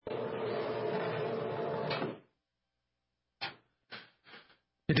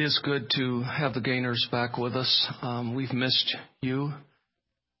It is good to have the Gaynors back with us. We've missed you,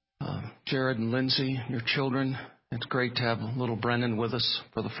 Jared and Lindsay, your children. It's great to have little Brennan with us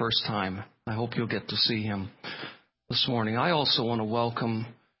for the first time. I hope you'll get to see him this morning. I also want to welcome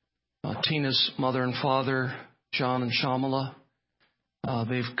Tina's mother and father, John and Shamala.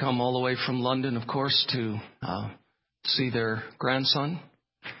 They've come all the way from London, of course, to see their grandson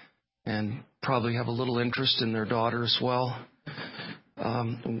and probably have a little interest in their daughter as well.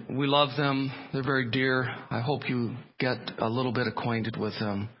 We love them. They're very dear. I hope you get a little bit acquainted with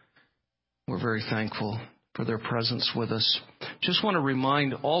them. We're very thankful for their presence with us. Just want to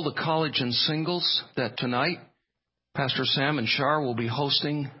remind all the college and singles that tonight, Pastor Sam and Shar will be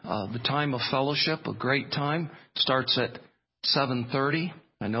hosting the time of fellowship, a great time. Starts at 7:30.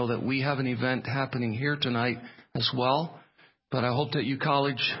 I know that we have an event happening here tonight as well, but I hope that you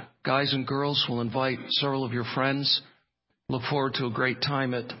college guys and girls will invite several of your friends. Look forward to a great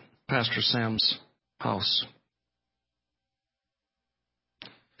time at Pastor Sam's house.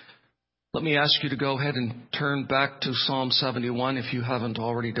 Let me ask you to go ahead and turn back to Psalm 71 if you haven't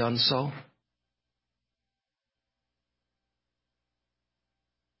already done so.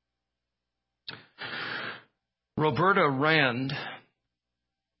 Roberta Rand,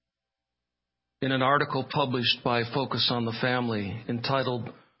 in an article published by Focus on the Family entitled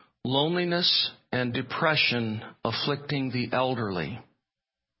Loneliness and Depression Afflicting the Elderly,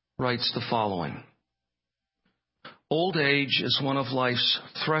 writes the following. Old age is one of life's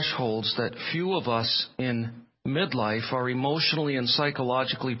thresholds that few of us in midlife are emotionally and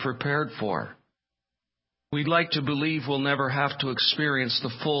psychologically prepared for. We'd like to believe we'll never have to experience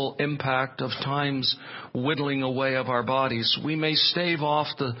the full impact of time's whittling away of our bodies. We may stave off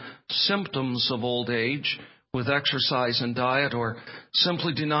the symptoms of old age with exercise and diet, or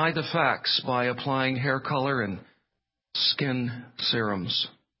simply deny the facts by applying hair color and skin serums.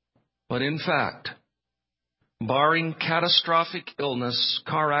 But in fact, barring catastrophic illness,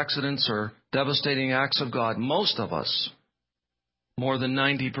 car accidents, or devastating acts of God, most of us, more than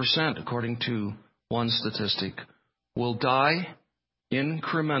 90%, according to one statistic, will die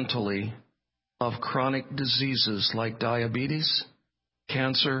incrementally of chronic diseases like diabetes,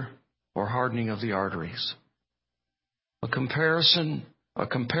 cancer, or hardening of the arteries. A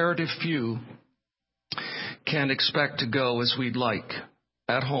comparative few can expect to go as we'd like,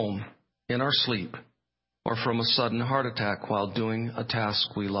 at home, in our sleep, or from a sudden heart attack while doing a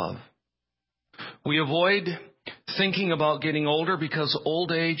task we love. We avoid thinking about getting older because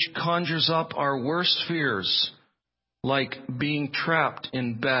old age conjures up our worst fears, like being trapped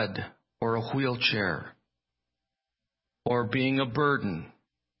in bed or a wheelchair, or being a burden,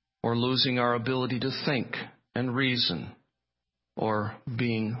 or losing our ability to think and reason, or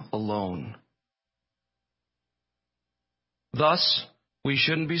being alone. Thus, we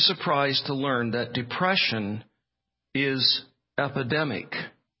shouldn't be surprised to learn that depression is epidemic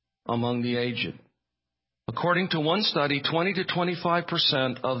among the aged. According to one study, 20 to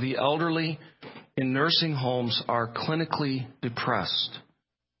 25% of the elderly in nursing homes are clinically depressed.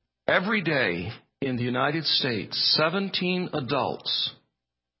 Every day in the United States, 17 adults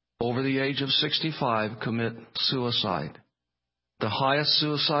over the age of 65 commit suicide, the highest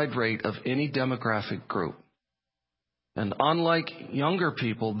suicide rate of any demographic group. And unlike younger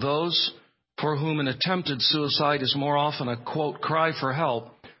people, those for whom an attempted suicide is more often a, quote, cry for help,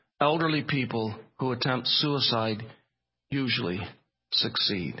 elderly people who attempt suicide usually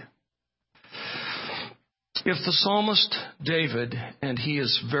succeed. If the psalmist David, and he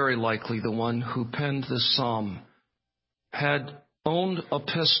is very likely the one who penned this psalm, had owned a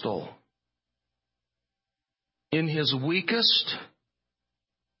pistol, in his weakest,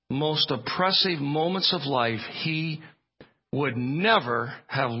 most oppressive moments of life, he would never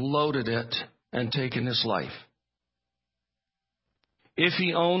have loaded it and taken his life. If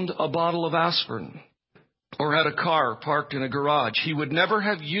he owned a bottle of aspirin or had a car parked in a garage, he would never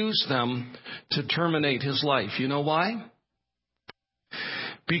have used them to terminate his life. You know why?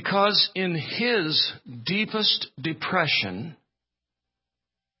 Because in his deepest depression,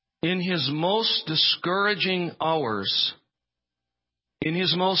 in his most discouraging hours, in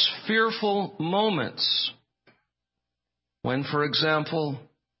his most fearful moments, when, for example,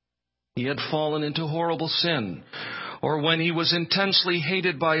 he had fallen into horrible sin, or when he was intensely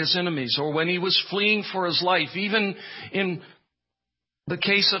hated by his enemies, or when he was fleeing for his life, even in the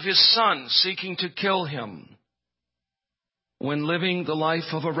case of his son seeking to kill him, when living the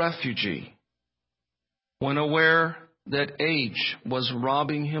life of a refugee, when aware that age was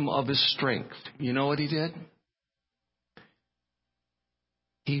robbing him of his strength, you know what he did?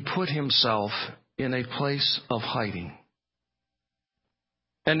 He put himself in a place of hiding.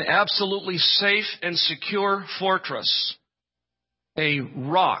 an absolutely safe and secure fortress, a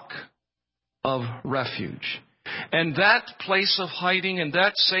rock of refuge. And that place of hiding and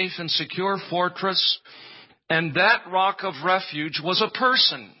that safe and secure fortress and that rock of refuge was a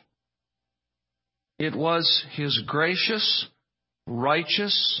person. It was His gracious,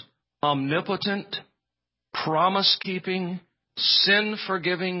 righteous, omnipotent, promise-keeping,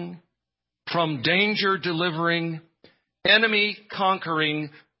 sin-forgiving, from danger delivering, enemy-conquering,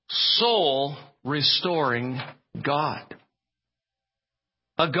 soul-restoring God.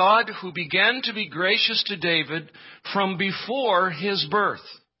 A God who began to be gracious to David from before his birth,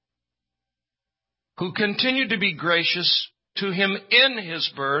 who continued to be gracious to him in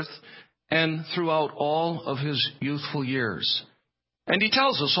his birth and throughout all of his youthful years. And he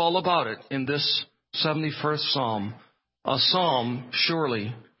tells us all about it in this 71st Psalm, a psalm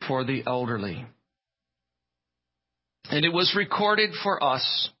surely for the elderly. And it was recorded for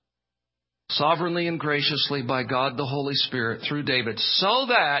us sovereignly and graciously by God the Holy Spirit through David, so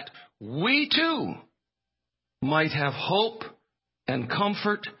that we too might have hope and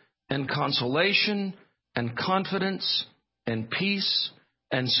comfort and consolation and confidence and peace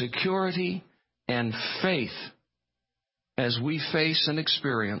and security and faith as we face and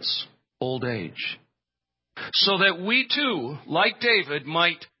experience old age. So that we too, like David,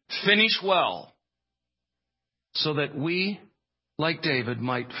 might finish well. So that we, like David,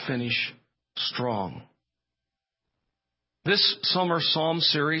 might finish strong. This summer psalm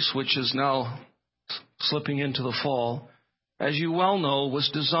series, which is now slipping into the fall, as you well know, was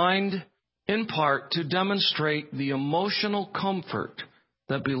designed in part to demonstrate the emotional comfort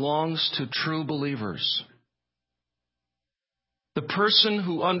that belongs to true believers. The person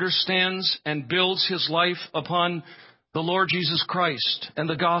who understands and builds his life upon the Lord Jesus Christ and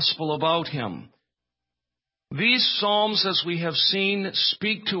the gospel about Him. These psalms, as we have seen,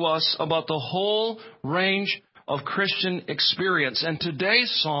 speak to us about the whole range of Christian experience. And today's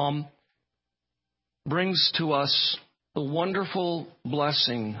psalm brings to us the wonderful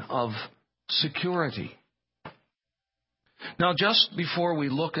blessing of security. Now, just before we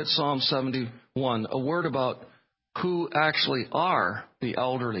look at Psalm 71, a word about who actually are the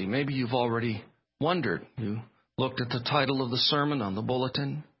elderly. Maybe you've already wondered. You looked at the title of the sermon on the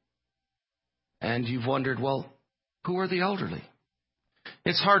bulletin, and you've wondered, well, who are the elderly?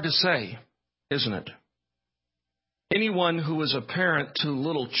 It's hard to say, isn't it? Anyone who is a parent to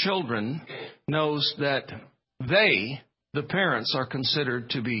little children knows that they, the parents, are considered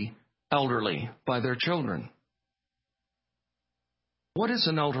to be elderly by their children. What is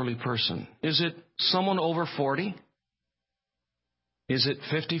an elderly person? Is it someone over 40? Is it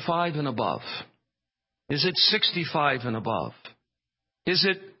 55 and above? Is it 65 and above? Is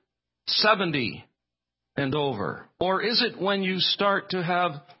it 70 and over? Or is it when you start to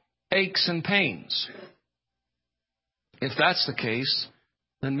have aches and pains? If that's the case,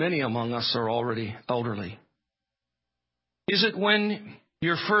 then many among us are already elderly. Is it when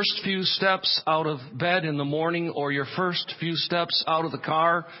your first few steps out of bed in the morning, or your first few steps out of the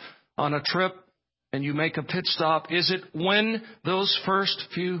car on a trip and you make a pit stop? Is it when those first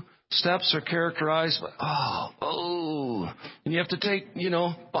few steps are characterized by, and you have to take,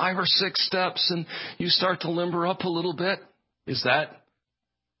 5 or 6 steps and you start to limber up a little bit? Is that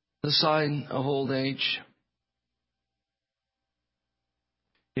the sign of old age?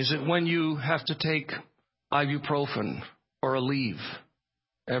 Is it when you have to take ibuprofen or Aleve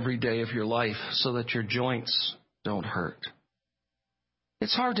every day of your life so that your joints don't hurt?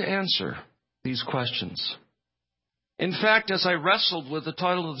 It's hard to answer these questions. In fact, as I wrestled with the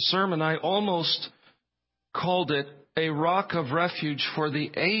title of the sermon, I almost called it A Rock of Refuge for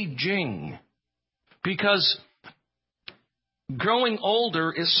the Aging, because growing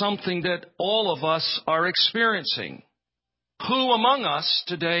older is something that all of us are experiencing. Who among us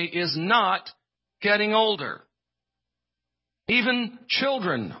today is not getting older? Even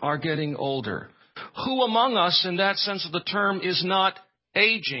children are getting older. Who among us, in that sense of the term, is not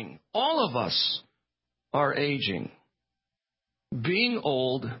aging? All of us are aging. Being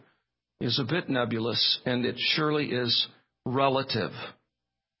old is a bit nebulous, and it surely is relative.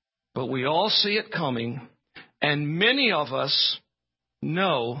 But we all see it coming, and many of us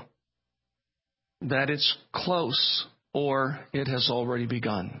know that it's close or it has already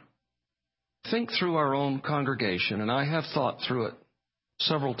begun. Think through our own congregation, and I have thought through it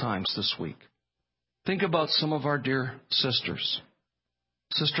several times this week. Think about some of our dear sisters.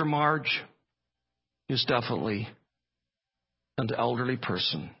 Sister Marge is definitely an elderly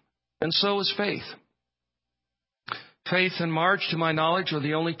person, and so is Faith. Faith and Marge, to my knowledge, are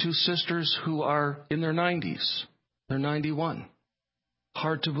the only two sisters who are in their 90s. They're 91.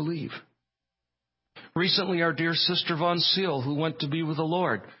 Hard to believe. Recently, our dear Sister Von Seal, who went to be with the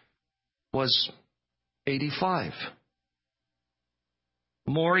Lord, was 85.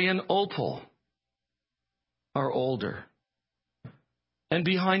 Maury and Opal are older. And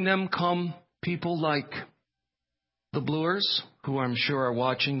behind them come people like the Bluers, who I'm sure are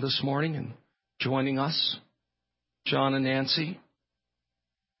watching this morning and joining us. John and Nancy,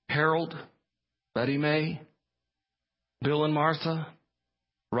 Harold, Betty Mae, Bill and Martha,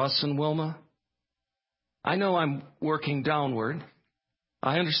 Russ and Wilma. I know I'm working downward.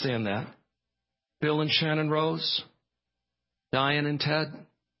 I understand that. Bill and Shannon Rose, Diane and Ted,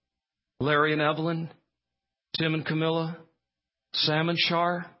 Larry and Evelyn, Tim and Camilla, Sam and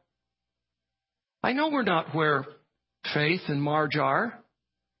Shar. I know we're not where Faith and Marge are,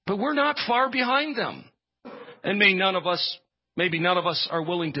 but we're not far behind them. And maybe none of us are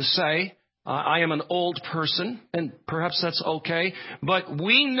willing to say, I am an old person, and perhaps that's okay, but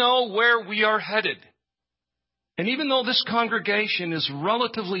we know where we are headed. And even though this congregation is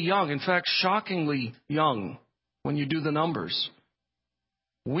relatively young, in fact, shockingly young when you do the numbers,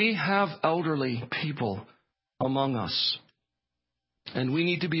 we have elderly people among us, and we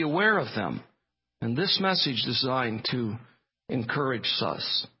need to be aware of them. And this message is designed to encourage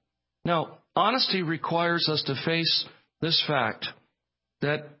us. Now, honesty requires us to face this fact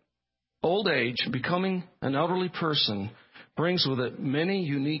that old age, becoming an elderly person, brings with it many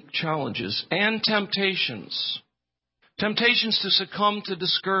unique challenges and temptations. Temptations to succumb to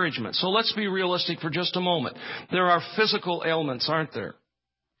discouragement. So let's be realistic for just a moment. There are physical ailments, aren't there?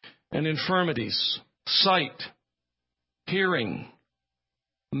 And infirmities, sight, hearing,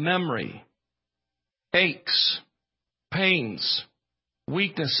 memory, aches, pains,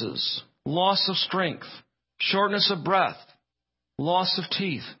 weaknesses, loss of strength, shortness of breath, loss of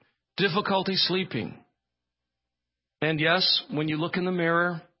teeth, difficulty sleeping. And yes, when you look in the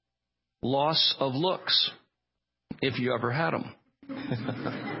mirror, loss of looks, if you ever had them.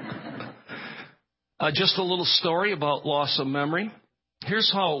 Just a little story about loss of memory.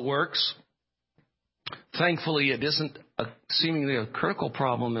 Here's how it works. Thankfully, it isn't seemingly a critical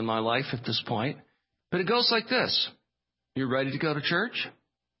problem in my life at this point. But it goes like this. You're ready to go to church,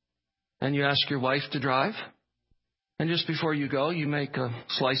 and you ask your wife to drive. And just before you go, you make a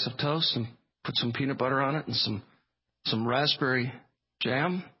slice of toast and put some peanut butter on it and some raspberry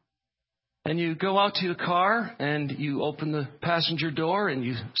jam. And you go out to the car and you open the passenger door and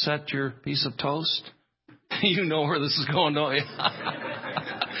you set your piece of toast. You know where this is going, don't you?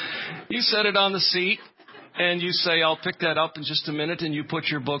 You set it on the seat and you say, I'll pick that up in just a minute, and you put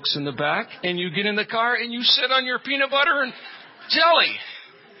your books in the back and you get in the car and you sit on your peanut butter and jelly.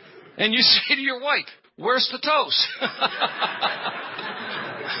 And you say to your wife, where's the toast?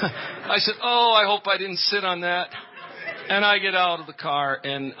 I said, I hope I didn't sit on that. And I get out of the car,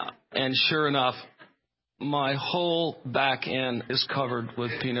 and sure enough, my whole back end is covered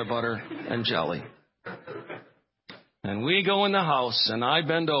with peanut butter and jelly. And we go in the house, and I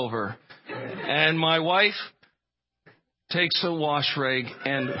bend over, and my wife takes a wash rag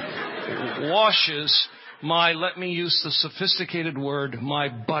and washes let me use the sophisticated word, my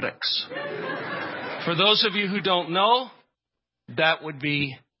buttocks. For those of you who don't know, that would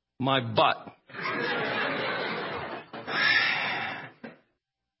be my butt.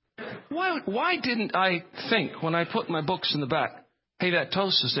 Why didn't I think when I put my books in the back, hey, that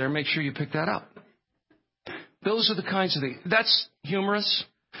toast is there, make sure you pick that up? Those are the kinds of things. That's humorous.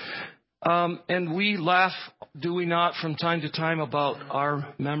 And we laugh, do we not, from time to time about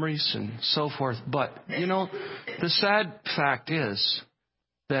our memories and so forth. But, the sad fact is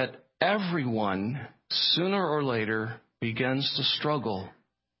that everyone, sooner or later, begins to struggle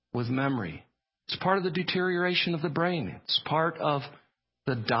with memory. It's part of the deterioration of the brain. It's part of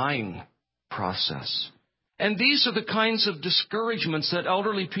the dying process. And these are the kinds of discouragements that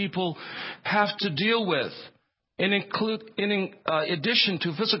elderly people have to deal with. And in addition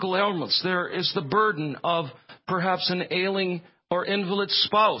to physical ailments, there is the burden of perhaps an ailing or invalid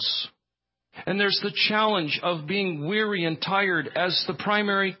spouse. And there's the challenge of being weary and tired as the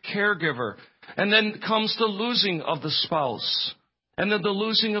primary caregiver. And then comes the losing of the spouse. And then the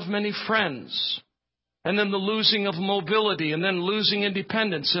losing of many friends. And then the losing of mobility, and then losing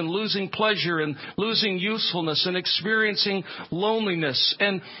independence, and losing pleasure, and losing usefulness, and experiencing loneliness,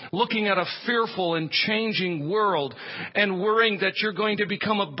 and looking at a fearful and changing world, and worrying that you're going to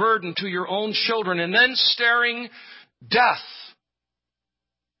become a burden to your own children, and then staring death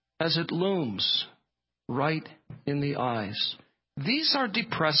as it looms right in the eyes. These are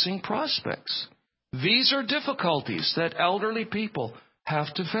depressing prospects. These are difficulties that elderly people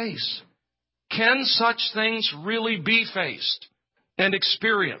have to face. Can such things really be faced? and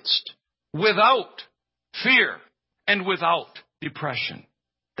experienced without fear and without depression?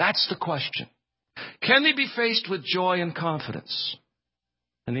 That's the question. Can they be faced with joy and confidence?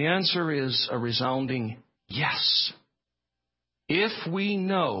 And the answer is a resounding yes. If we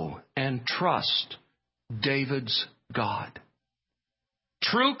know and trust David's God.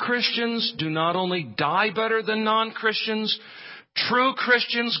 True Christians do not only die better than non-Christians, true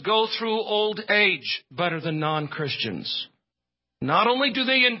Christians go through old age better than non-Christians. Not only do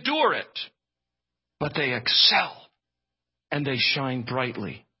they endure it, but they excel and they shine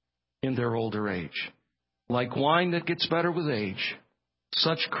brightly in their older age. Like wine that gets better with age,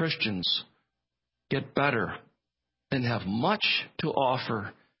 such Christians get better and have much to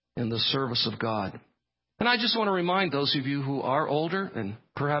offer in the service of God. And I just want to remind those of you who are older and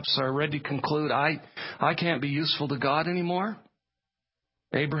perhaps are ready to conclude, I can't be useful to God anymore.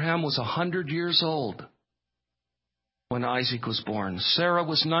 Abraham was 100 years old when Isaac was born. Sarah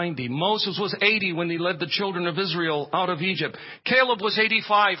was 90. Moses was 80 when he led the children of Israel out of Egypt. Caleb was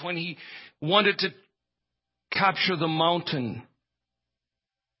 85 when he wanted to capture the mountain.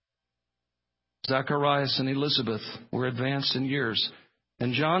 Zacharias and Elizabeth were advanced in years.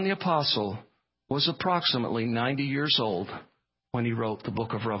 And John the Apostle was approximately 90 years old when he wrote the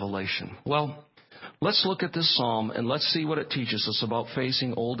book of Revelation. Well, let's look at this psalm and let's see what it teaches us about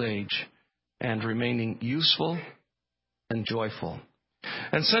facing old age and remaining useful and joyful.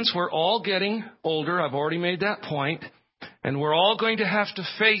 And since we're all getting older, I've already made that point, and we're all going to have to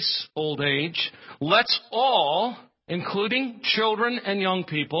face old age, let's all, including children and young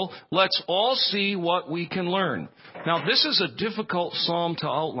people, let's all see what we can learn. Now, this is a difficult psalm to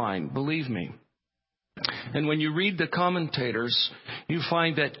outline, believe me. And when you read the commentators, you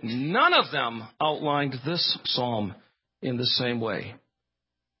find that none of them outlined this psalm in the same way.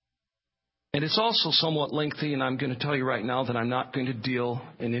 And it's also somewhat lengthy, and I'm going to tell you right now that I'm not going to deal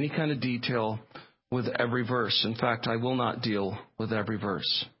in any kind of detail with every verse. In fact, I will not deal with every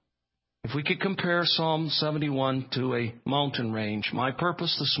verse. If we could compare Psalm 71 to a mountain range, my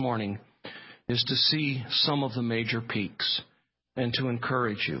purpose this morning is to see some of the major peaks and to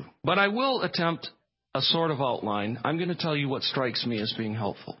encourage you. But I will attempt a sort of outline. I'm going to tell you what strikes me as being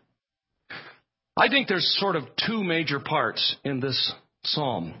helpful. I think there's sort of two major parts in this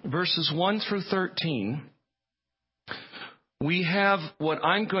psalm. Verses 1 through 13, we have what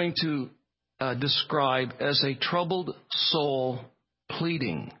I'm going to describe as a troubled soul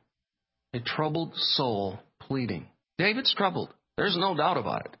pleading. A troubled soul pleading. David's troubled. There's no doubt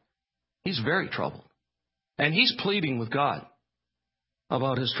about it. He's very troubled. And he's pleading with God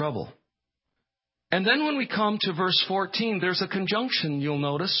about his trouble. And then when we come to verse 14, there's a conjunction, you'll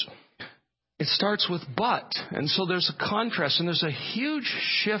notice. It starts with but. And so there's a contrast, and there's a huge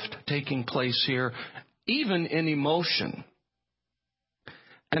shift taking place here, even in emotion.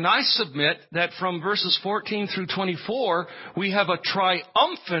 And I submit that from verses 14 through 24, we have a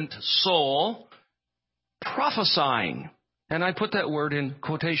triumphant soul prophesying. And I put that word in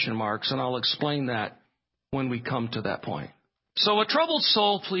quotation marks, and I'll explain that when we come to that point. So a troubled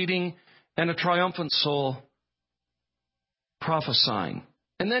soul pleading and a triumphant soul prophesying.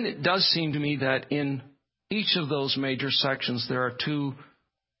 And then it does seem to me that in each of those major sections, there are two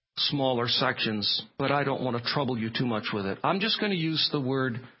smaller sections, but I don't want to trouble you too much with it. I'm just going to use the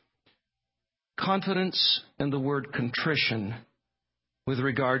word confidence and the word contrition with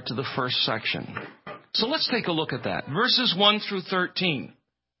regard to the first section. So let's take a look at that. Verses 1 through 13.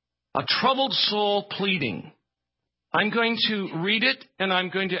 A troubled soul pleading. I'm going to read it, and I'm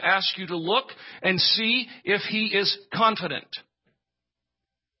going to ask you to look and see if he is confident.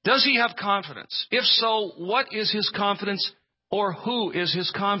 Does he have confidence? If so, what is his confidence, or who is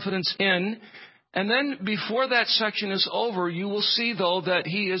his confidence in? And then before that section is over, you will see, though, that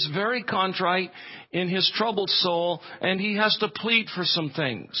he is very contrite in his troubled soul, and he has to plead for some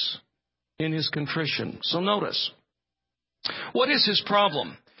things in his contrition. So notice, what is his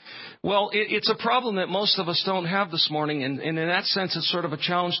problem? Well, it's a problem that most of us don't have this morning, and in that sense, it's sort of a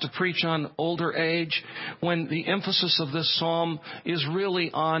challenge to preach on older age when the emphasis of this psalm is really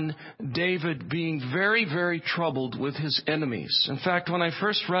on David being very, very troubled with his enemies. In fact, when I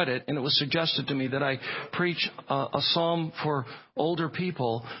first read it, and it was suggested to me that I preach a psalm for older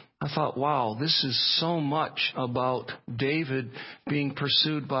people, I thought, wow, this is so much about David being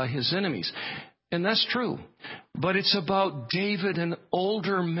pursued by his enemies. And that's true. But it's about David, an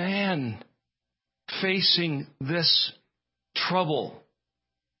older man, facing this trouble,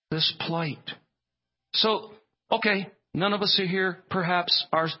 this plight. So, okay, none of us here perhaps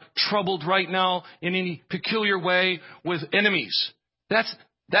are troubled right now in any peculiar way with enemies. That's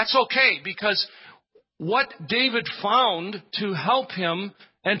okay, because what David found to help him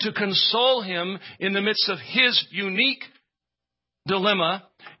and to console him in the midst of his unique dilemma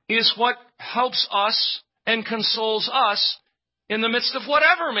is what helps us and consoles us in the midst of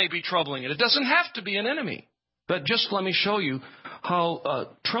whatever may be troubling it. It doesn't have to be an enemy. But just let me show you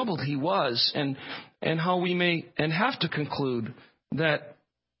how troubled he was and how we may and have to conclude that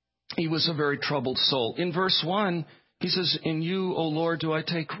he was a very troubled soul. In verse 1, he says, "In you, O Lord, do I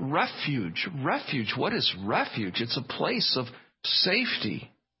take refuge." Refuge. What is refuge? It's a place of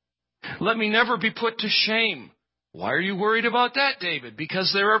safety. "Let me never be put to shame." Why are you worried about that, David?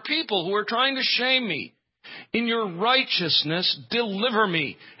 Because there are people who are trying to shame me. "In your righteousness, deliver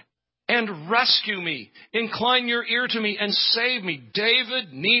me and rescue me. Incline your ear to me and save me."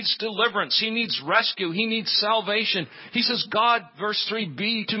 David needs deliverance. He needs rescue. He needs salvation. He says, "God," verse 3,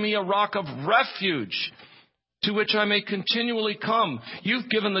 "be to me a rock of refuge, to which I may continually come." You've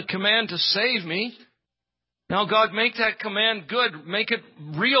given the command to save me. Now, God, make that command good. Make it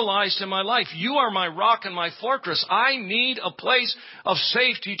realized in my life. You are my rock and my fortress. I need a place of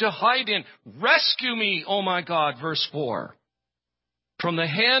safety to hide in. Rescue me, oh my God, verse 4. From the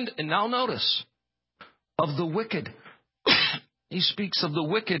hand, and now notice, of the wicked. He speaks of the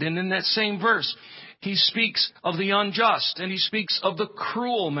wicked, and in that same verse, he speaks of the unjust, and he speaks of the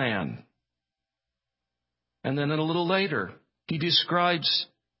cruel man. And then a little later, he describes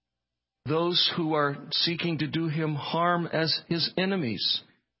those who are seeking to do him harm as his enemies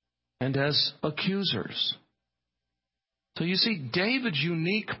and as accusers. So you see, David's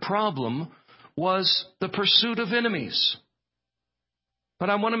unique problem was the pursuit of enemies. But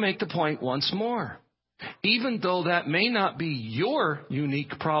I want to make the point once more. Even though that may not be your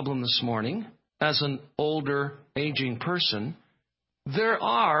unique problem this morning, as an older, aging person, there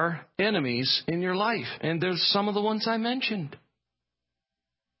are enemies in your life. And there's some of the ones I mentioned.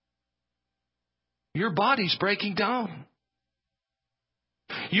 Your body's breaking down.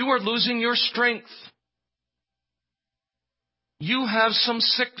 You are losing your strength. You have some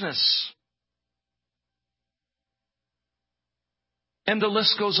sickness. And the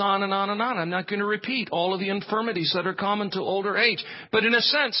list goes on and on and on. I'm not going to repeat all of the infirmities that are common to older age. But in a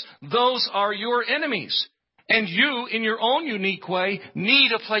sense, those are your enemies. And you, in your own unique way,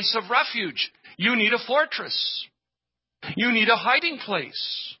 need a place of refuge. You need a fortress. You need a hiding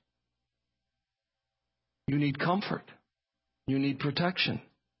place. You need comfort. You need protection.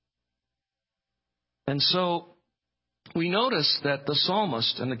 And so we notice that the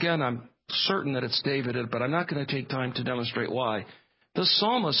psalmist, and again, I'm certain that it's David, but I'm not going to take time to demonstrate why. The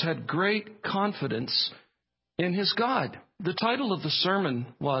psalmist had great confidence in his God. The title of the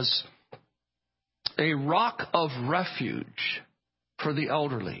sermon was "A Rock of Refuge for the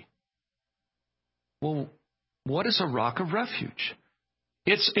Elderly." Well, what is a rock of refuge?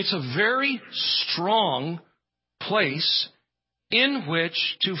 It's a very strong place in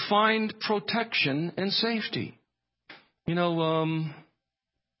which to find protection and safety. You know,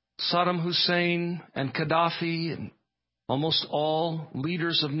 Saddam Hussein and Gaddafi and almost all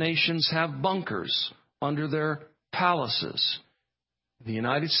leaders of nations have bunkers under their palaces. The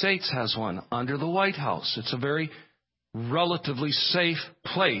United States has one under the White House. It's a very relatively safe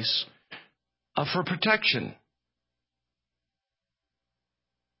place for protection.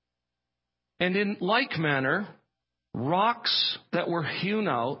 And in like manner, rocks that were hewn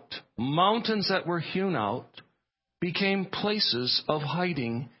out, mountains that were hewn out, became places of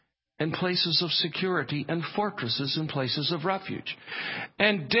hiding and places of security and fortresses and places of refuge.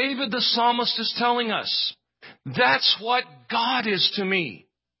 And David the psalmist is telling us, that's what God is to me.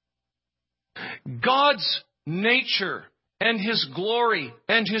 God's nature and His glory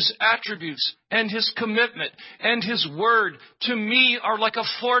and His attributes and His commitment and His word to me are like a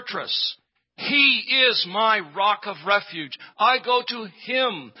fortress. He is my rock of refuge. I go to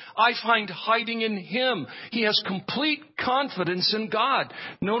Him. I find hiding in Him. He has complete confidence in God.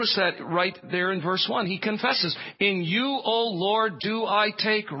 Notice that right there in verse 1. He confesses, "In you, O Lord, do I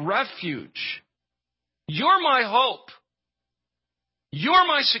take refuge." You're my hope. You're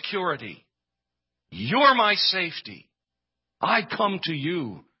my security. You're my safety. I come to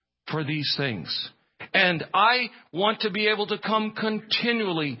you for these things. And I want to be able to come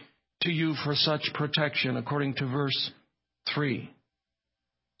continually to you for such protection, according to verse 3.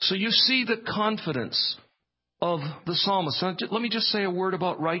 So you see the confidence of the psalmist. Now, let me just say a word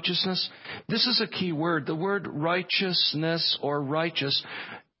about righteousness. This is a key word. The word righteousness or righteous.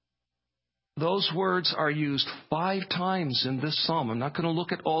 those words are used 5 times in this psalm. I'm not going to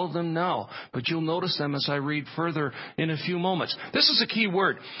look at all of them now, but you'll notice them as I read further in a few moments. This is a key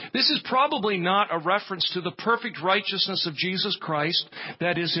word. This is probably not a reference to the perfect righteousness of Jesus Christ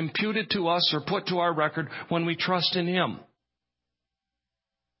that is imputed to us or put to our record when we trust in Him.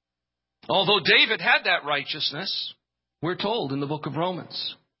 Although David had that righteousness, we're told in the book of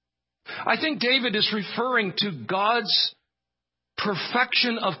Romans. I think David is referring to God's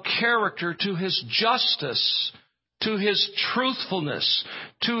perfection of character, to His justice, to His truthfulness,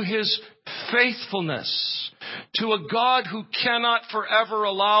 to His faithfulness, to a God who cannot forever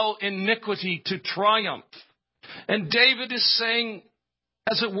allow iniquity to triumph. And David is saying,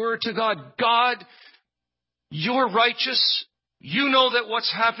 as it were, to God, God, You're righteous. You know that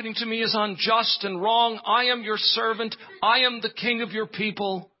what's happening to me is unjust and wrong. I am Your servant. I am the king of Your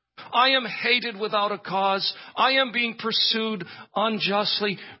people. I am hated without a cause. I am being pursued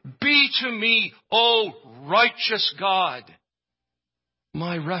unjustly. Be to me, O righteous God,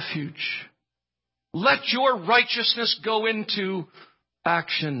 my refuge. Let Your righteousness go into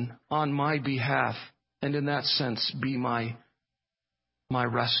action on my behalf. And in that sense, be my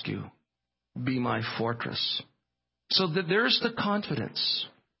rescue. Be my fortress. So that there's the confidence.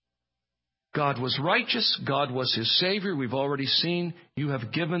 God was righteous. God was His Savior. We've already seen. You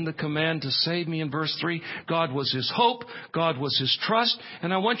have given the command to save me in verse 3. God was His hope. God was His trust.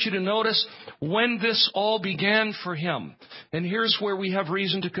 And I want you to notice when this all began for Him. And here's where we have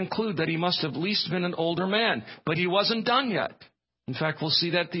reason to conclude that He must have at least been an older man. But He wasn't done yet. In fact, we'll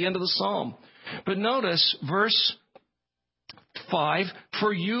see that at the end of the psalm. But notice verse 5,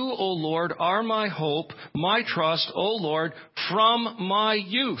 for You, O Lord, are my hope, my trust, O Lord, from my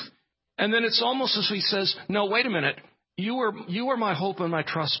youth. And then it's almost as if He says, no, wait a minute. You were my hope and my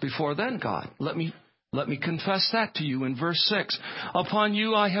trust before then, God. Let me confess that to You in verse 6. Upon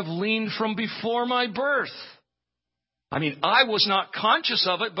You I have leaned from before my birth. I mean, I was not conscious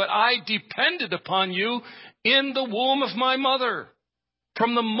of it, but I depended upon You in the womb of my mother.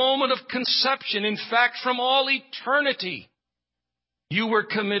 From the moment of conception, in fact, from all eternity, You were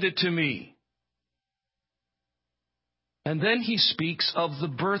committed to me. And then He speaks of the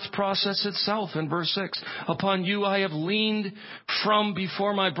birth process itself in verse 6. Upon You I have leaned from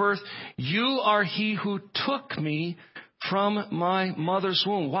before my birth. You are He who took me from my mother's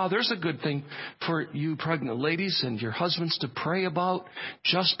womb. Wow, there's a good thing for you pregnant ladies and your husbands to pray about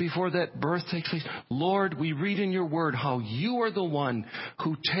just before that birth takes place. Lord, we read in Your word how You are the one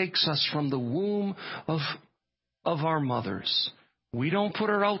who takes us from the womb of our mothers. We don't put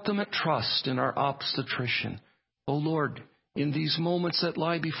our ultimate trust in our obstetrician. Oh Lord, in these moments that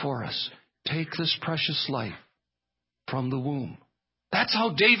lie before us, take this precious life from the womb. That's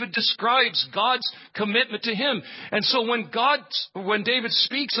how David describes God's commitment to him. And so when David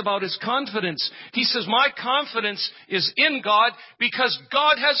speaks about his confidence, he says, my confidence is in God because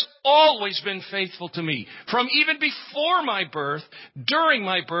God has always been faithful to me. From even before my birth, during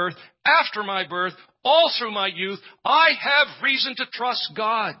my birth, after my birth, all through my youth, I have reason to trust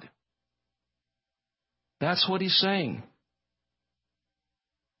God. That's what he's saying.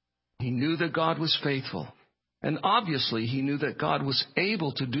 He knew that God was faithful. And obviously, he knew that God was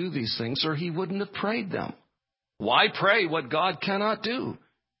able to do these things, or he wouldn't have prayed them. Why pray what God cannot do?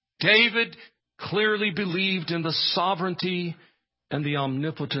 David clearly believed in the sovereignty and the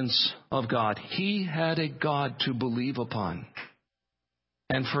omnipotence of God. He had a God to believe upon.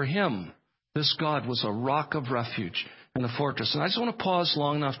 And for him, this God was a rock of refuge and a fortress. And I just want to pause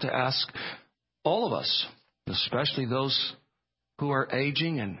long enough to ask all of us, especially those who are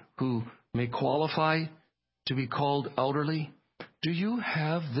aging and who may qualify to be called elderly, do you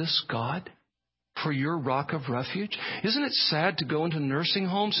have this God for your rock of refuge? Isn't it sad to go into nursing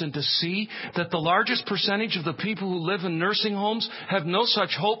homes and to see that the largest percentage of the people who live in nursing homes have no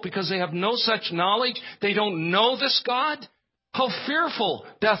such hope because they have no such knowledge? They don't know this God? How fearful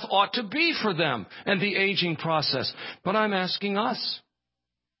death ought to be for them and the aging process. But I'm asking us,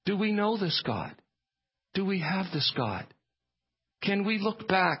 do we know this God? Do we have this God? Can we look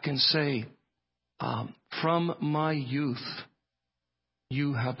back and say, from my youth,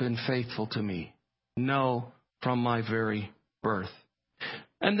 You have been faithful to me? No, from my very birth.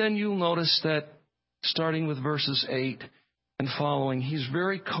 And then you'll notice that starting with verses 8 and following, he's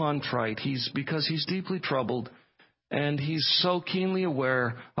very contrite. Because he's deeply troubled, and he's so keenly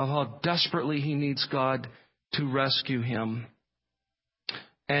aware of how desperately he needs God to rescue him.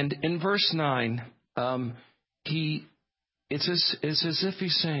 And in verse 9, it's as if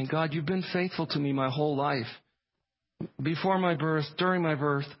he's saying, God, You've been faithful to me my whole life. Before my birth, during my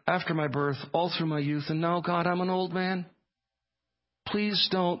birth, after my birth, all through my youth. And now, God, I'm an old man. please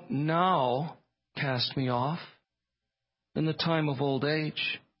don't now cast me off in the time of old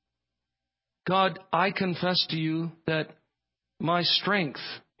age. God, I confess to you that my strength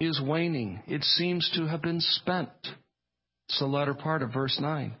is waning. It seems to have been spent. It's the latter part of verse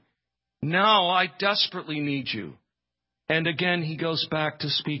 9. Now I desperately need you. And again, he goes back to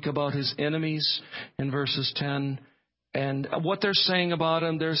speak about his enemies in verses 10. And what they're saying about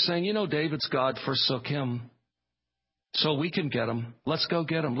him, they're saying, you know, David's God forsook him. So we can get him. Let's go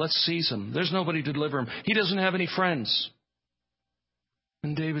get him. Let's seize him. There's nobody to deliver him. He doesn't have any friends.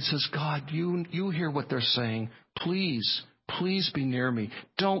 And David says, God, you hear what they're saying. Please be near me.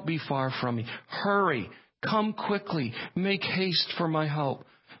 Don't be far from me. Hurry. Come quickly. Make haste for my help.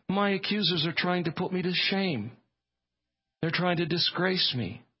 My accusers are trying to put me to shame. They're trying to disgrace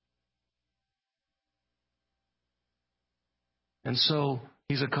me. And so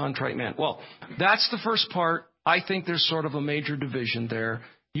he's a contrite man. Well, that's the first part. I think there's sort of a major division there.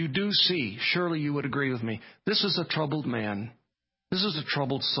 You do see, surely you would agree with me, this is a troubled man. This is a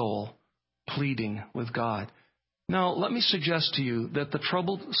troubled soul pleading with God. Now, let me suggest to you that the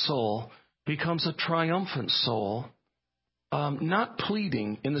troubled soul becomes a triumphant soul, not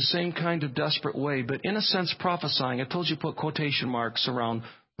pleading in the same kind of desperate way, but in a sense prophesying. I told you put quotation marks around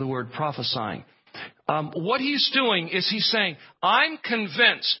the word prophesying. What he's doing is he's saying, I'm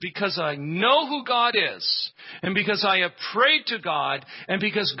convinced because I know who God is, and because I have prayed to God, and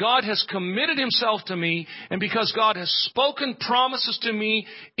because God has committed himself to me, and because God has spoken promises to me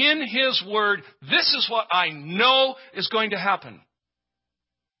in his word, this is what I know is going to happen.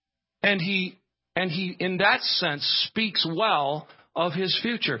 And he, in that sense, speaks well of his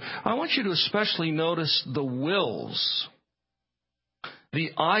future. I want you to especially notice the wills,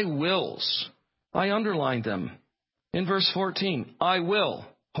 the I wills. I underlined them. In verse 14, I will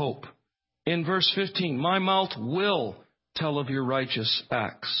hope. In verse 15, my mouth will tell of your righteous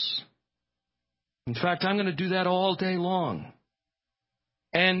acts. In fact, I'm going to do that all day long.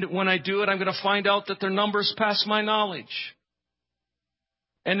 And when I do it, I'm going to find out that their numbers pass my knowledge.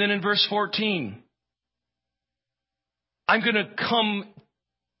 And then in verse 14, I'm going to come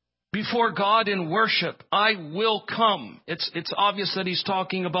before God in worship. I will come. It's obvious that he's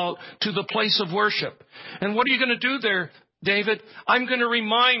talking about to the place of worship. And what are you going to do there, David? I'm going to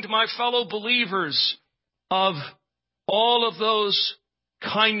remind my fellow believers of all of those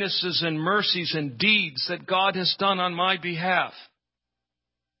kindnesses and mercies and deeds that God has done on my behalf.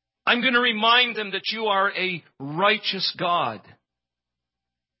 I'm going to remind them that you are a righteous God.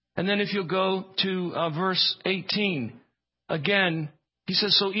 And then if you go to verse 18, again, he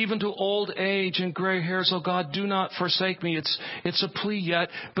says, so even to old age and gray hairs, oh God, do not forsake me. It's a plea yet.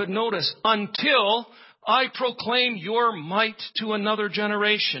 But notice, until I proclaim your might to another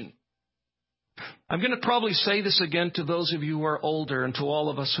generation. I'm going to probably say this again to those of you who are older and to all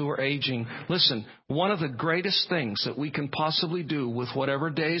of us who are aging. Listen, one of the greatest things that we can possibly do with whatever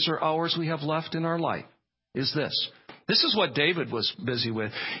days or hours we have left in our life is this. This is what David was busy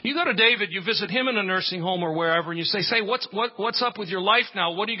with. You go to David, you visit him in a nursing home or wherever, and you say, what's up with your life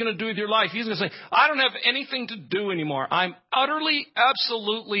now? What are you going to do with your life? He's going to say, I don't have anything to do anymore. I'm utterly,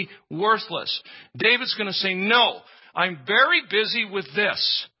 absolutely worthless. David's going to say, no, I'm very busy with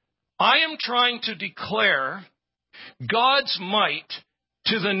this. I am trying to declare God's might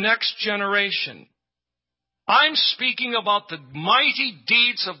to the next generation. I'm speaking about the mighty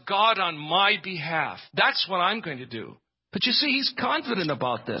deeds of God on my behalf. That's what I'm going to do. But you see, he's confident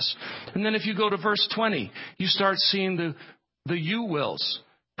about this. And then if you go to verse 20, you start seeing the you wills.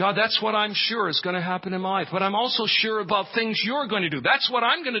 God, that's what I'm sure is going to happen in my life. But I'm also sure about things you're going to do. That's what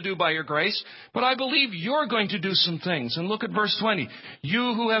I'm going to do by your grace. But I believe you're going to do some things. And look at verse 20.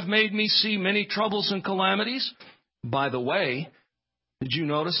 You who have made me see many troubles and calamities. By the way, did you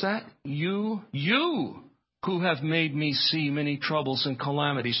notice that? You who have made me see many troubles and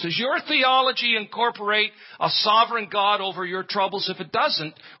calamities. Does your theology incorporate a sovereign God over your troubles? If it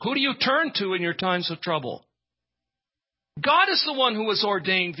doesn't, who do you turn to in your times of trouble? God is the one who has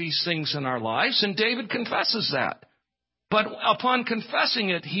ordained these things in our lives, and David confesses that. But upon confessing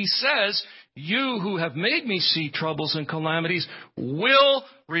it, he says, you who have made me see troubles and calamities will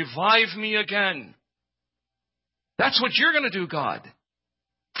revive me again. That's what you're going to do, God.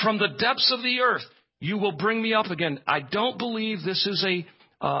 From the depths of the earth, you will bring me up again. I don't believe this is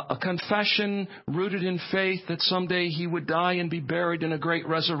a confession rooted in faith that someday he would die and be buried and a great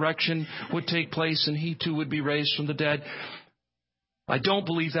resurrection would take place and he too would be raised from the dead. I don't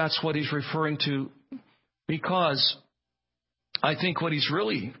believe that's what he's referring to, because I think what he's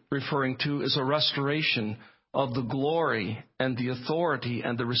really referring to is a restoration of the glory and the authority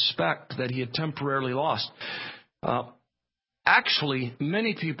and the respect that he had temporarily lost. Actually,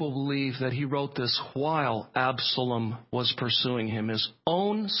 many people believe that he wrote this while Absalom was pursuing him, his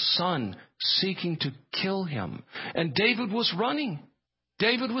own son seeking to kill him. And David was running.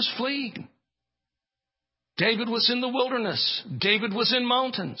 David was fleeing. David was in the wilderness. David was in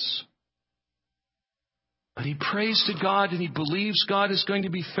mountains. But he prays to God and he believes God is going to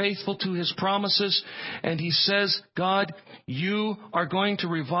be faithful to his promises. And he says, God, you are going to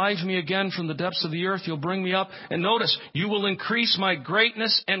revive me again from the depths of the earth. You'll bring me up. And notice, you will increase my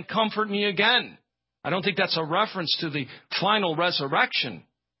greatness and comfort me again. I don't think that's a reference to the final resurrection.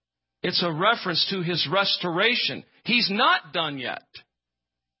 It's a reference to his restoration. He's not done yet.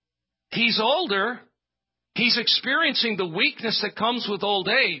 He's older. He's experiencing the weakness that comes with old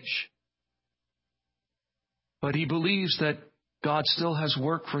age. But he believes that God still has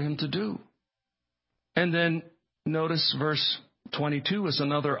work for him to do. And then notice verse 22 is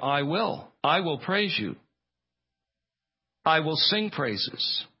another I will. I will praise you. I will sing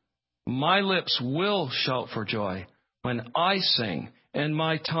praises. My lips will shout for joy when I sing, and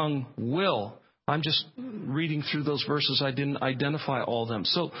my tongue will. I'm just reading through those verses. I didn't identify all of them.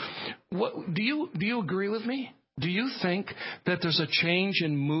 So do you agree with me? Do you think that there's a change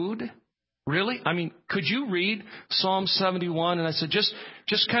in mood? Really? I mean, could you read Psalm 71? And I said,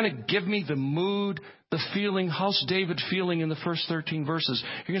 just kind of give me the mood, the feeling. How's David feeling in the first 13 verses?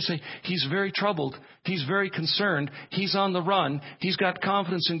 You're going to say, he's very troubled. He's very concerned. He's on the run. He's got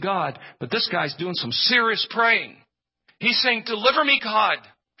confidence in God. But this guy's doing some serious praying. He's saying, deliver me, God.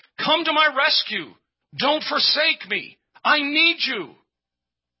 Come to my rescue. Don't forsake me. I need you.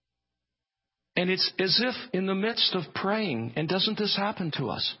 And it's as if in the midst of praying, and doesn't this happen to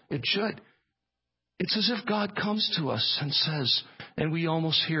us? It should. It's as if God comes to us and says, and we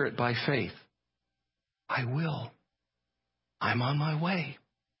almost hear it by faith, I will. I'm on my way.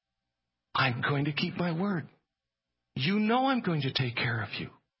 I'm going to keep my word. You know I'm going to take care of you.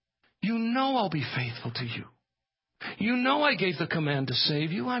 You know I'll be faithful to you. You know I gave the command to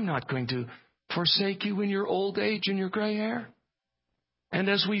save you. I'm not going to forsake you in your old age and your gray hair. And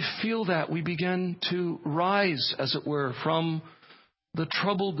as we feel that, we begin to rise, as it were, from the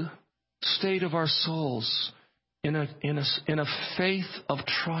troubled state of our souls in a faith of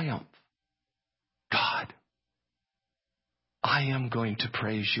triumph. God, I am going to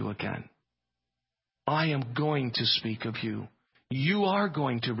praise you again. I am going to speak of you. You are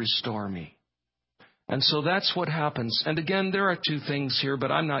going to restore me. And so that's what happens. And again, there are two things here,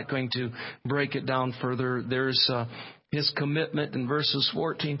 but I'm not going to break it down further. There's his commitment in verses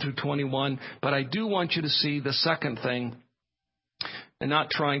 14 through 21. But I do want you to see the second thing, and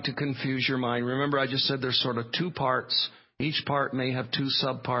not trying to confuse your mind. Remember, I just said there's sort of two parts. Each part may have two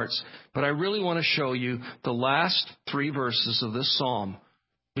subparts. But I really want to show you the last three verses of this psalm,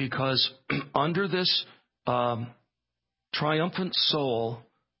 because under this triumphant soul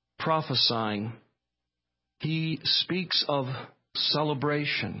prophesying, he speaks of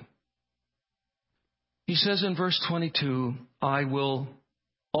celebration. He says in verse 22, I will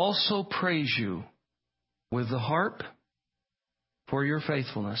also praise you with the harp for your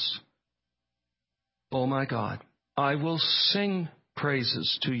faithfulness. Oh my God, I will sing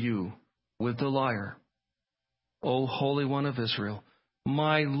praises to you with the lyre. O Holy One of Israel,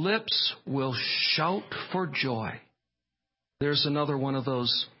 my lips will shout for joy. There's another one of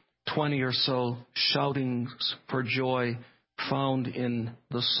those 20 or so shoutings for joy found in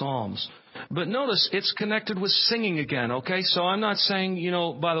the Psalms. But notice it's connected with singing again, okay? So I'm not saying,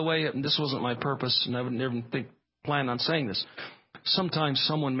 by the way, this wasn't my purpose, and I would never plan on saying this. Sometimes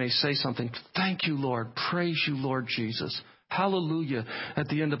someone may say something, thank you, Lord, praise you, Lord Jesus, hallelujah, at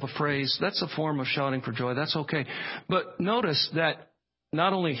the end of a phrase. That's a form of shouting for joy. That's okay. But notice that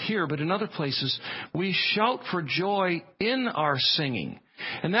not only here, but in other places, we shout for joy in our singing.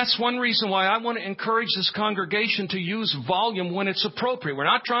 And that's one reason why I want to encourage this congregation to use volume when it's appropriate. We're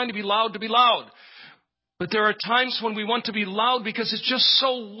not trying to be loud. But there are times when we want to be loud because it's just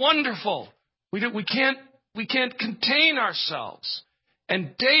so wonderful. We can't contain ourselves.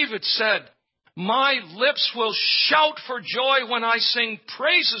 And David said, my lips will shout for joy when I sing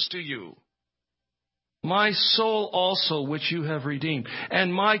praises to you. My soul also, which you have redeemed,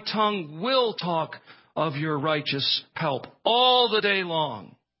 and my tongue will talk of your righteous help all the day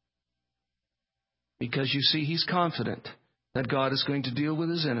long. Because you see, he's confident that God is going to deal with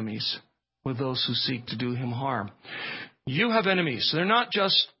his enemies, with those who seek to do him harm. You have enemies. They're not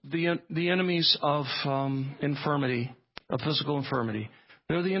just the enemies of infirmity, of physical infirmity.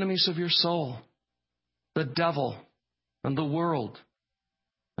 They're the enemies of your soul, the devil and the world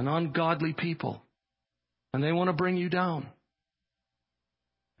and ungodly people. And they want to bring you down.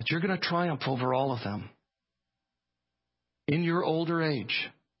 But you're going to triumph over all of them. in your older age,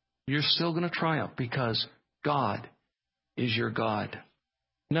 you're still going to triumph because God is your God.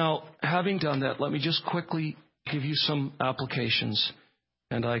 Now, having done that, let me just quickly give you some applications,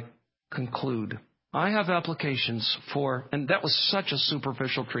 and I conclude. I have applications for, and that was such a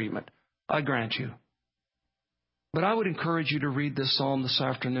superficial treatment, I grant you. But I would encourage you to read this psalm this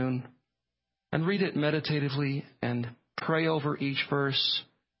afternoon and read it meditatively and pray over each verse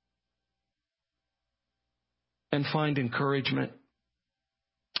and find encouragement.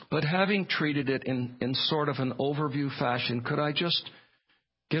 But having treated it in sort of an overview fashion, could I just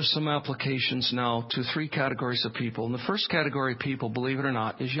give some applications now to three categories of people? And the first category of people, believe it or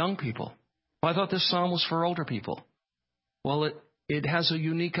not, is young people. I thought this psalm was for older people. Well, it has a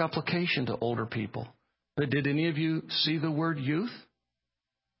unique application to older people. But did any of you see the word youth?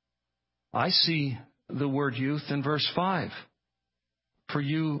 I see the word youth in verse 5. For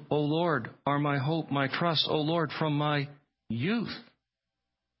you, O Lord, are my hope, my trust, O Lord, from my youth.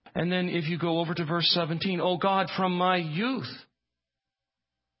 And then if you go over to verse 17, O God, from my youth,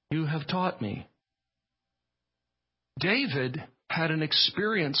 you have taught me. David had an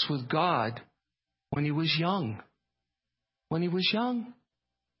experience with God when he was young. When he was young.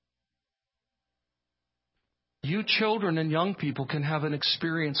 You children and young people can have an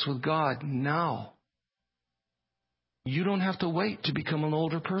experience with God now. You don't have to wait to become an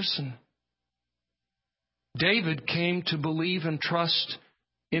older person. David came to believe and trust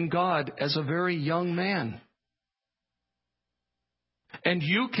in God as a very young man. And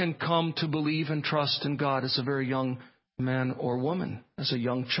you can come to believe and trust in God as a very young man or woman, as a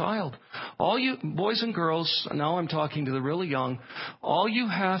young child. All you boys and girls, now I'm talking to the really young, all you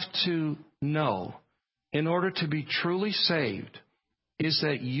have to know in order to be truly saved is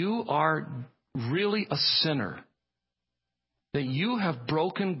that you are really a sinner, that you have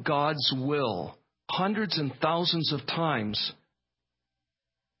broken God's will hundreds and thousands of times,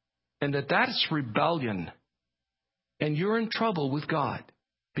 and that is rebellion, and you're in trouble with God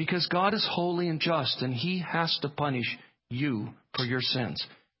because God is holy and just, and He has to punish you for your sins.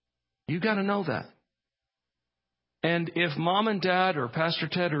 You got to know that. And if mom and dad or Pastor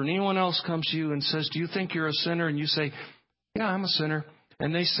Ted or anyone else comes to you and says, do you think you're a sinner? And you say, yeah, I'm a sinner.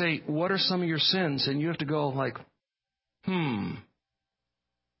 And they say, what are some of your sins? And you have to go like,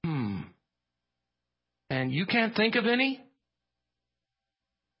 And you can't think of any?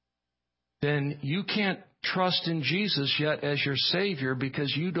 Then you can't trust in Jesus yet as your Savior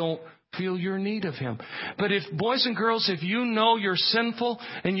because you don't feel your need of Him. But if, boys and girls, if you know you're sinful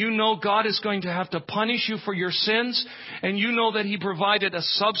and you know God is going to have to punish you for your sins, and you know that He provided a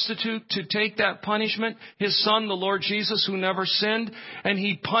substitute to take that punishment, His Son, the Lord Jesus, who never sinned, and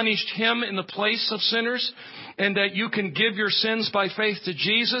He punished Him in the place of sinners, and that you can give your sins by faith to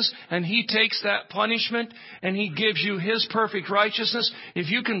Jesus, and He takes that punishment and He gives you His perfect righteousness, if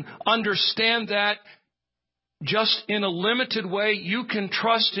you can understand that, just in a limited way, you can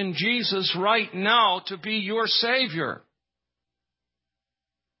trust in Jesus right now to be your Savior.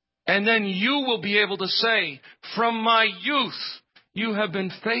 And then you will be able to say, from my youth, you have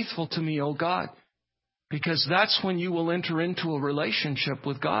been faithful to me, O God. Because that's when you will enter into a relationship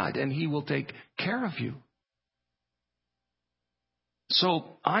with God and He will take care of you.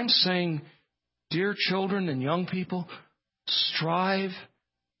 So I'm saying, dear children and young people, strive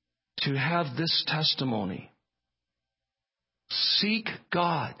to have this testimony. Seek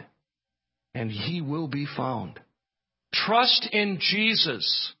God, and He will be found. Trust in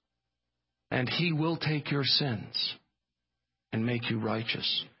Jesus, and He will take your sins and make you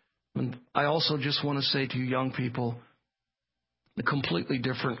righteous. And I also just want to say to you young people, a completely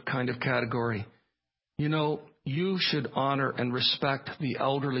different kind of category. You know, you should honor and respect the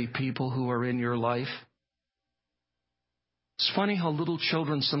elderly people who are in your life. It's funny how little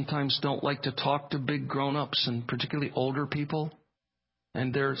children sometimes don't like to talk to big grown-ups, and particularly older people,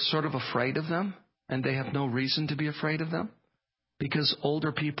 and they're sort of afraid of them, and they have no reason to be afraid of them, because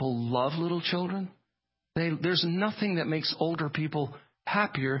older people love little children. There's nothing that makes older people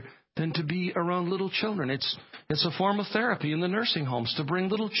happier than to be around little children. It's a form of therapy in the nursing homes to bring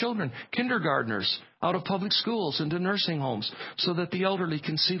little children, kindergartners, out of public schools into nursing homes so that the elderly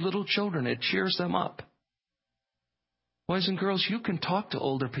can see little children. It cheers them up. Boys and girls, you can talk to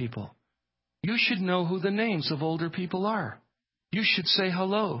older people. You should know who the names of older people are. You should say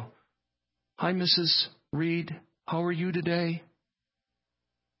hello. Hi, Mrs. Reed. How are you today?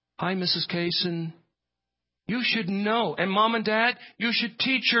 Hi, Mrs. Kaysen. You should know. And mom and dad, you should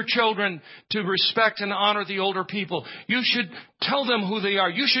teach your children to respect and honor the older people. You should tell them who they are.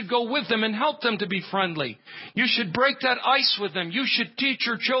 You should go with them and help them to be friendly. You should break that ice with them. You should teach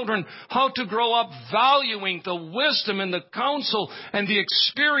your children how to grow up valuing the wisdom and the counsel and the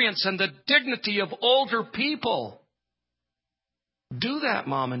experience and the dignity of older people. Do that,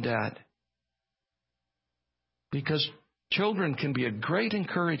 mom and dad. Because children can be a great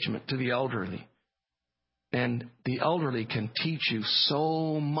encouragement to the elderly. And the elderly can teach you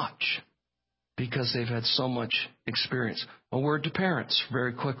so much because they've had so much experience. A word to parents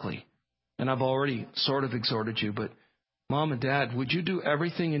very quickly. And I've already sort of exhorted you, but mom and dad, would you do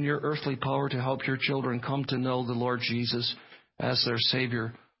everything in your earthly power to help your children come to know the Lord Jesus as their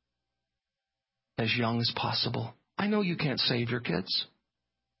Savior as young as possible? I know you can't save your kids,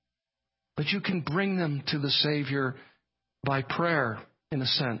 but you can bring them to the Savior by prayer, in a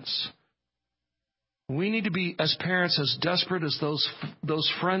sense. We need to be, as parents, as desperate as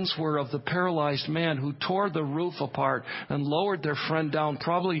those friends were of the paralyzed man who tore the roof apart and lowered their friend down,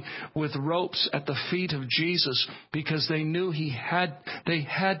 probably with ropes at the feet of Jesus, because they knew they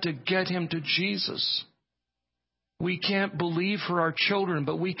had to get him to Jesus. We can't believe for our children,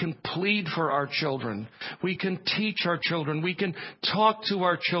 but we can plead for our children. We can teach our children. We can talk to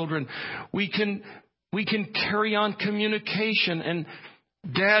our children. We can carry on communication. And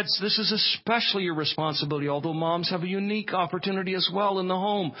dads, this is especially your responsibility, although moms have a unique opportunity as well in the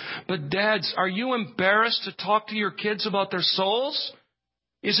home. But dads, are you embarrassed to talk to your kids about their souls?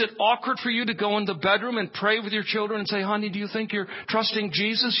 Is it awkward for you to go in the bedroom and pray with your children and say, honey, do you think you're trusting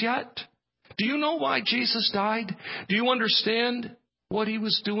Jesus yet? Do you know why Jesus died? Do you understand what he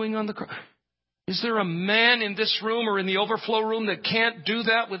was doing on the cross? Is there a man in this room or in the overflow room that can't do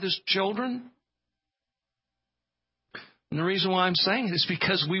that with his children? And the reason why I'm saying it is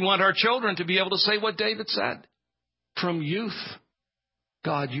because we want our children to be able to say what David said. From youth,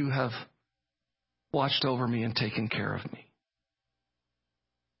 God, you have watched over me and taken care of me.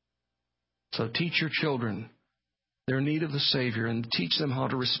 So teach your children their need of the Savior and teach them how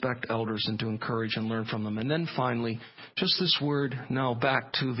to respect elders and to encourage and learn from them. And then finally, just this word now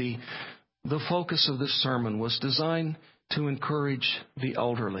back to the focus of this sermon was designed to encourage the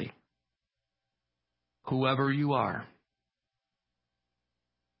elderly. Whoever you are.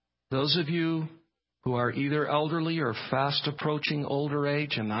 Those of you who are either elderly or fast approaching older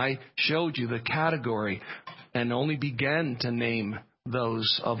age, and I showed you the category and only began to name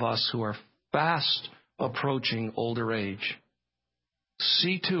those of us who are fast approaching older age.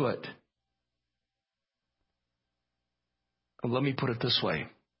 See to it. Let me put it this way.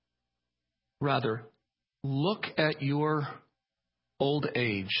 Rather, look at your old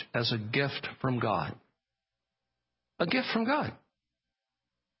age as a gift from God. A gift from God.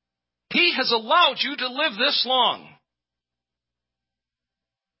 He has allowed you to live this long.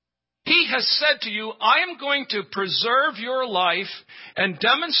 He has said to you, I am going to preserve your life and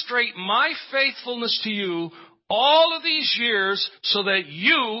demonstrate my faithfulness to you all of these years so that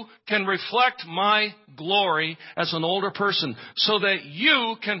you can reflect my glory as an older person, so that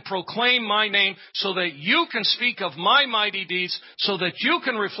you can proclaim my name, so that you can speak of my mighty deeds, so that you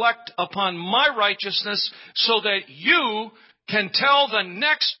can reflect upon my righteousness, so that you can tell the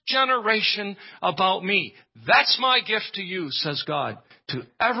next generation about me. That's my gift to you, says God, to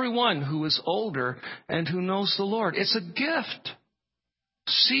everyone who is older and who knows the Lord. It's a gift.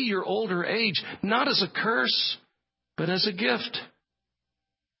 See your older age, not as a curse, but as a gift.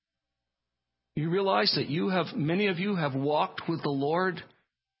 You realize that many of you have walked with the Lord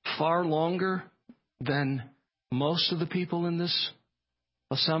far longer than most of the people in this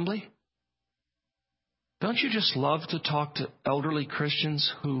assembly? Don't you just love to talk to elderly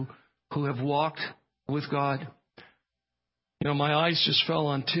Christians who have walked with God? You know, my eyes just fell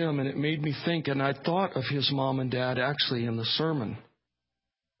on Tim, and it made me think, and I thought of his mom and dad actually in the sermon,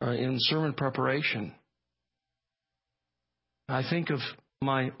 in sermon preparation. I think of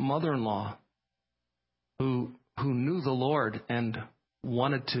my mother-in-law who knew the Lord and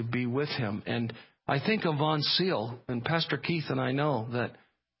wanted to be with him. And I think of Von Seal, and Pastor Keith and I know that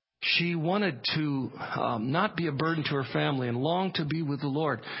she wanted to not be a burden to her family and longed to be with the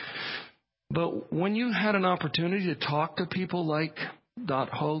Lord. But when you had an opportunity to talk to people like Dot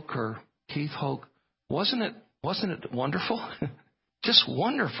Hoke or Keith Hoke, wasn't it wonderful? Just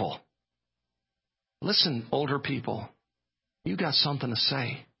wonderful. Listen, older people, you got something to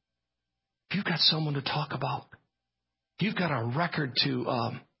say. You've got someone to talk about. You've got a record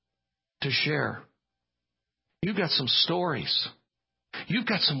to share. You've got some stories. You've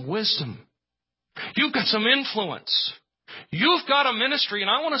got some wisdom. You've got some influence. You've got a ministry, and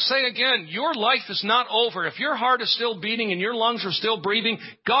I want to say again, your life is not over. If your heart is still beating and your lungs are still breathing,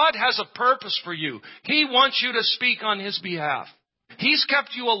 God has a purpose for you. He wants you to speak on His behalf. He's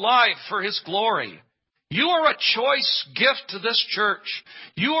kept you alive for His glory. You are a choice gift to this church.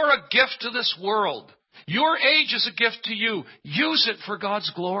 You are a gift to this world. Your age is a gift to you. Use it for God's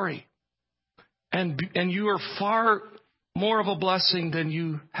glory. And you are far more of a blessing than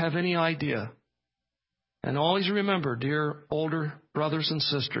you have any idea. And always remember, dear older brothers and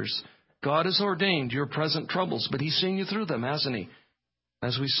sisters, God has ordained your present troubles, but He's seen you through them, hasn't He?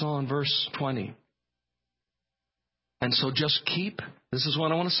 As we saw in verse 20. And so just this is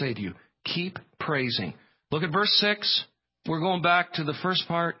what I want to say to you, keep praising. Look at verse 6. We're going back to the first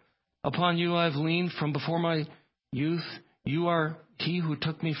part. Upon you I have leaned from before my youth. You are He who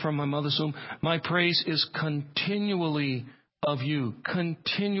took me from my mother's womb. My praise is continually of you.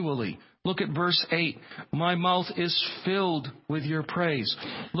 Continually. Look at verse 8. My mouth is filled with your praise.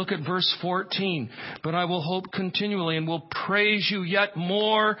 Look at verse 14. But I will hope continually and will praise you yet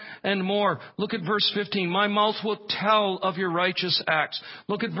more and more. Look at verse 15. My mouth will tell of your righteous acts.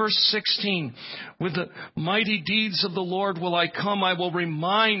 Look at verse 16. With the mighty deeds of the Lord will I come. I will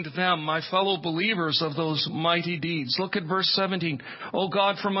remind them, my fellow believers, of those mighty deeds. Look at verse 17. O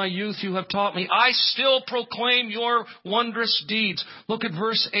God, from my youth you have taught me. I still proclaim your wondrous deeds. Look at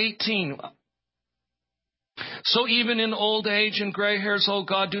verse 18. So even in old age and gray hairs, O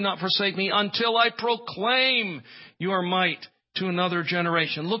God, do not forsake me until I proclaim your might to another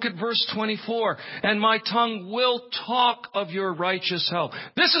generation. Look at verse 24. And my tongue will talk of your righteous help.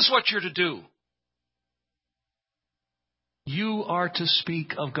 This is what you're to do. You are to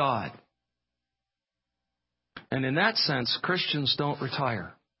speak of God. And in that sense, Christians don't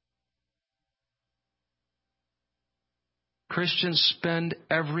retire. Christians spend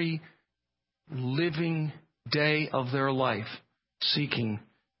every living day of their life seeking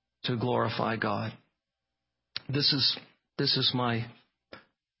to glorify God. This is my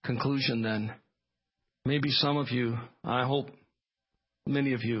conclusion then. Maybe some of you, I hope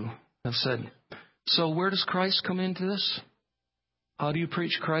many of you have said, so where does Christ come into this? How do you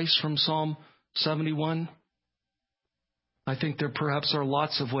preach Christ from Psalm 71? I think there perhaps are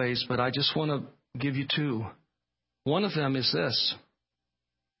lots of ways, but I just want to give you two. One of them is this.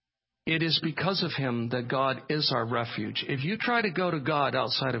 It is because of Him that God is our refuge. If you try to go to God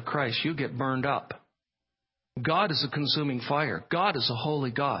outside of Christ, you get burned up. God is a consuming fire. God is a holy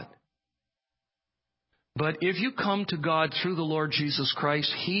God. But if you come to God through the Lord Jesus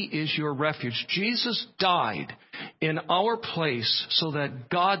Christ, He is your refuge. Jesus died in our place so that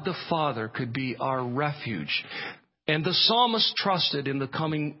God the Father could be our refuge. And the psalmist trusted in the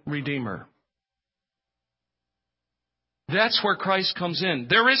coming Redeemer. That's where Christ comes in.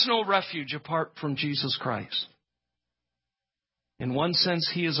 There is no refuge apart from Jesus Christ. In one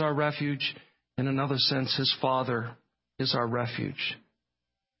sense, He is our refuge. In another sense, His Father is our refuge.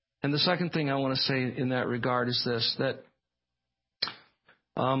 And the second thing I want to say in that regard is this, that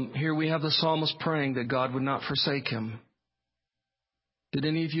here we have the psalmist praying that God would not forsake him. Did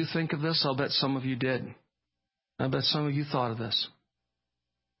any of you think of this? I'll bet some of you did. I bet some of you thought of this.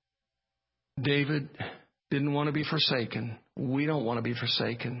 David didn't want to be forsaken. We don't want to be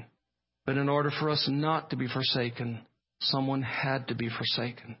forsaken. But in order for us not to be forsaken, someone had to be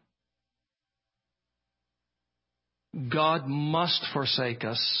forsaken. God must forsake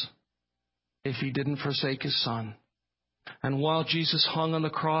us if He didn't forsake His Son. And while Jesus hung on the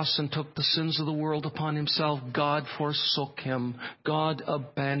cross and took the sins of the world upon Himself, God forsook Him. God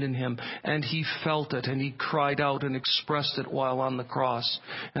abandoned Him. And He felt it, and He cried out and expressed it while on the cross.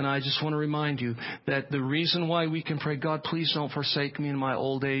 And I just want to remind you that the reason why we can pray, God, please don't forsake me in my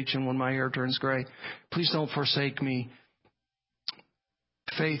old age and when my hair turns gray. Please don't forsake me.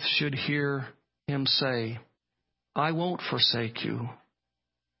 Faith should hear Him say, I won't forsake you.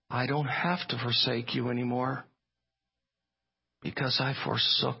 I don't have to forsake you anymore. Because I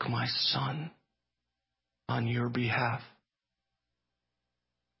forsook my Son on your behalf.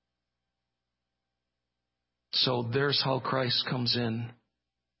 So there's how Christ comes in.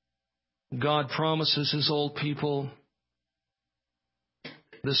 God promises His old people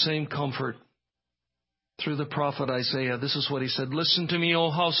the same comfort through the prophet Isaiah. This is what he said. Listen to me,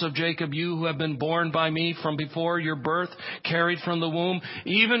 O house of Jacob, you who have been born by me from before your birth, carried from the womb,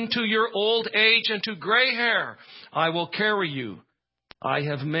 even to your old age and to gray hair, I will carry you. I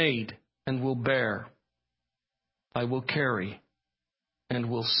have made and will bear. I will carry and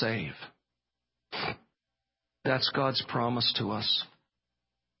will save. That's God's promise to us.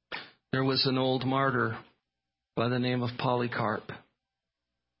 There was an old martyr by the name of Polycarp.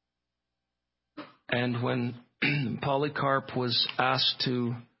 And when Polycarp was asked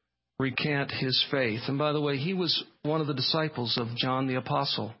to recant his faith. And by the way, he was one of the disciples of John the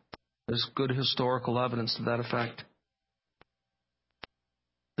Apostle. There's good historical evidence to that effect.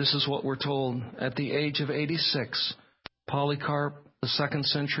 This is what we're told. At the age of 86, Polycarp, the 2nd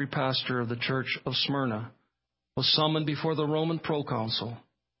century pastor of the church of Smyrna, was summoned before the Roman proconsul.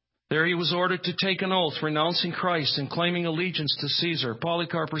 There he was ordered to take an oath renouncing Christ and claiming allegiance to Caesar.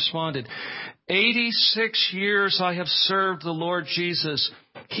 Polycarp responded, 86 years I have served the Lord Jesus.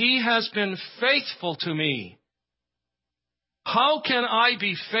 He has been faithful to me. How can I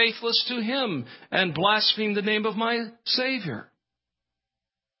be faithless to him and blaspheme the name of my Savior?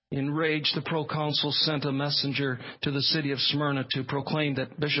 Enraged, the proconsul sent a messenger to the city of Smyrna to proclaim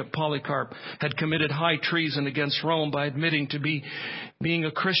that Bishop Polycarp had committed high treason against Rome by admitting to being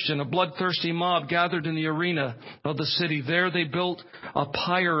a Christian. A bloodthirsty mob gathered in the arena of the city. There they built a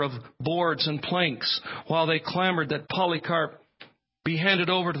pyre of boards and planks while they clamored that Polycarp be handed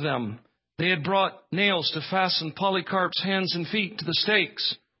over to them. They had brought nails to fasten Polycarp's hands and feet to the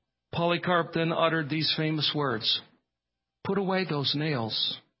stakes. Polycarp then uttered these famous words, "Put away those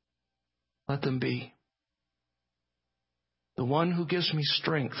nails. Let them be. The one who gives me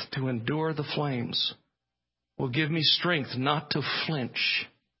strength to endure the flames will give me strength not to flinch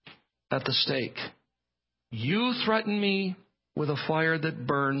at the stake. You threaten me with a fire that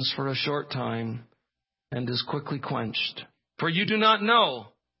burns for a short time and is quickly quenched. For you do not know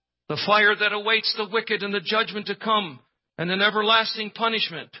the fire that awaits the wicked and the judgment to come and an everlasting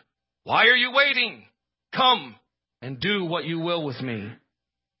punishment. Why are you waiting? Come and do what you will with me."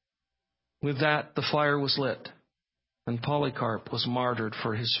 With that, the fire was lit, and Polycarp was martyred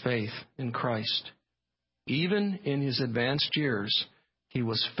for his faith in Christ. Even in his advanced years, he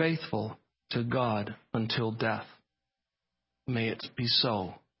was faithful to God until death. May it be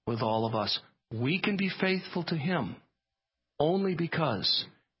so with all of us. We can be faithful to him only because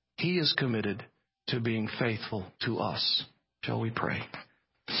he is committed to being faithful to us. Shall we pray?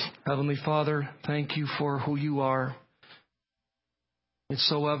 Heavenly Father, thank you for who you are. It's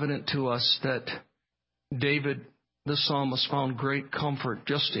so evident to us that David, the psalmist, found great comfort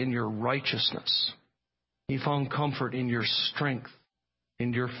just in your righteousness. He found comfort in your strength,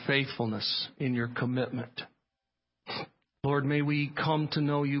 in your faithfulness, in your commitment. Lord, may we come to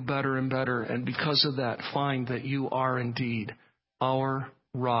know you better and better, and because of that, find that you are indeed our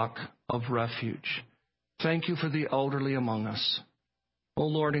rock of refuge. Thank you for the elderly among us. Oh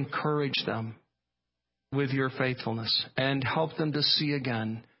Lord, encourage them with your faithfulness and help them to see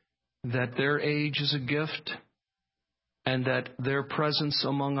again that their age is a gift and that their presence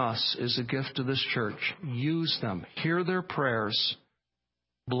among us is a gift to this church. Use them. Hear their prayers.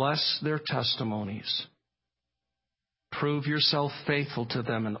 Bless their testimonies. Prove yourself faithful to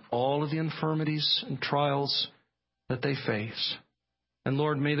them in all of the infirmities and trials that they face. And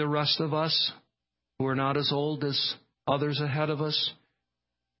Lord, may the rest of us who are not as old as others ahead of us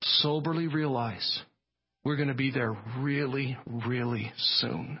soberly realize we're going to be there really, really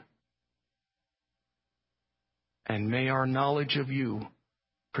soon. And may our knowledge of you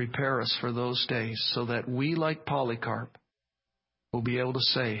prepare us for those days so that we, like Polycarp, will be able to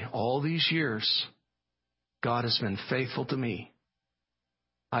say, all these years, God has been faithful to me.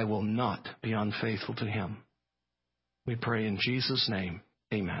 I will not be unfaithful to him. We pray in Jesus' name.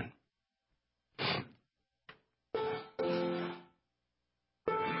 Amen.